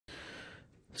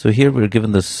So here we're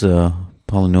given this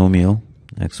polynomial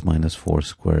x minus 4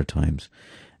 squared times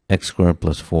x squared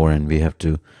plus 4, and we have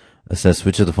to assess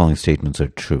which of the following statements are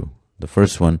true. The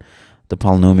first one, the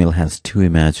polynomial has two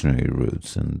imaginary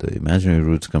roots, and the imaginary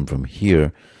roots come from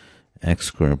here. X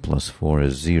squared plus 4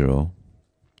 is 0.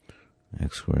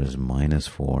 X squared is minus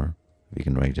 4. We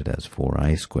can write it as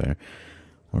 4i squared,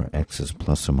 or x is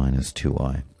plus or minus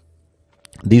 2i.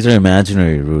 These are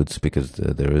imaginary roots because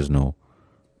there is no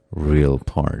real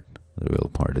part. The real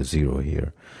part is 0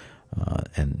 here.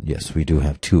 And yes, we do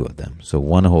have two of them. So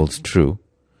one holds true.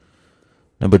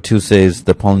 Number 2 says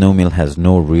the polynomial has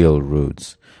no real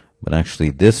roots. But actually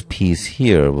this piece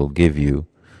here will give you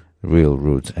real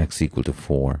roots, x equal to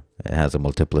 4. It has a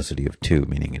multiplicity of 2,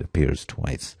 meaning it appears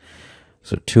twice.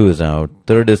 So 2 is out.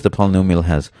 Third is the polynomial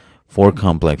has 4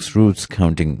 complex roots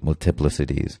counting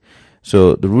multiplicities.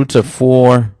 So the roots are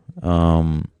 4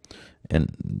 and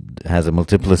has a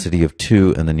multiplicity of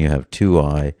 2, and then you have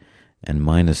 2i and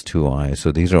minus 2i.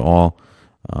 So these are all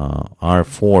are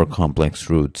 4 complex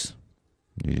roots.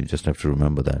 You just have to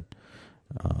remember that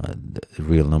the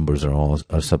real numbers are all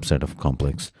a subset of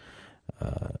complex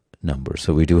numbers.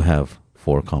 So we do have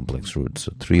 4 complex roots.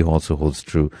 So 3 also holds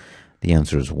true. The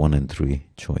answer is 1 and 3,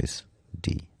 choice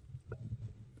D.